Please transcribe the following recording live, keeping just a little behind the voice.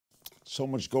So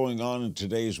much going on in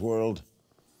today's world.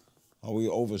 Are we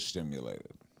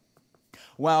overstimulated?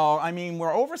 Well, I mean,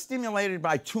 we're overstimulated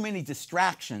by too many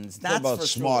distractions. That's about for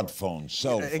smartphones,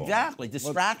 sure. cell phones. Exactly.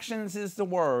 Distractions is the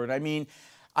word. I mean,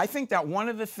 I think that one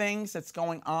of the things that's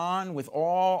going on with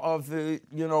all of the,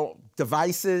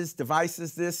 devices,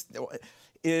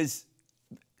 is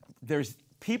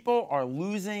people are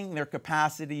losing their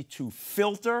capacity to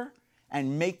filter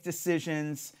and make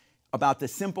decisions about the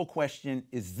simple question,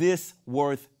 is this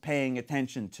worth paying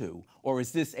attention to, or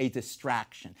is this a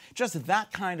distraction? Just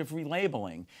that kind of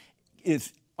relabeling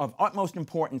is of utmost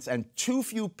importance, and too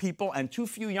few people and too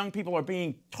few young people are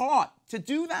being taught to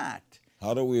do that.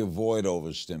 How do we avoid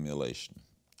overstimulation?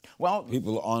 Well,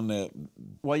 people on the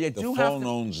phone have to,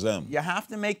 owns them. You have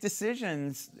to make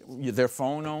decisions. Their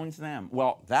phone owns them.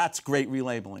 Well, that's great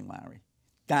relabeling, Larry.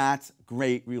 That's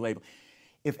great relabeling.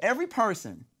 If every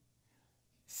person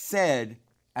said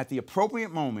at the appropriate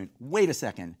moment, wait a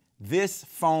second, this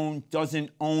phone doesn't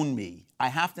own me. I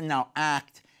have to now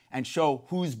act and show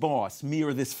who's boss, me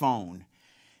or this phone.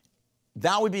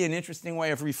 That would be an interesting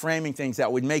way of reframing things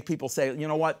that would make people say, you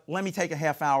know what, let me take a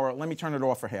half hour, let me turn it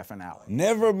off for half an hour.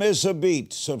 Never miss a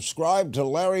beat. Subscribe to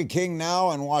Larry King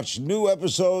now and watch new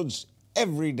episodes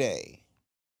every day.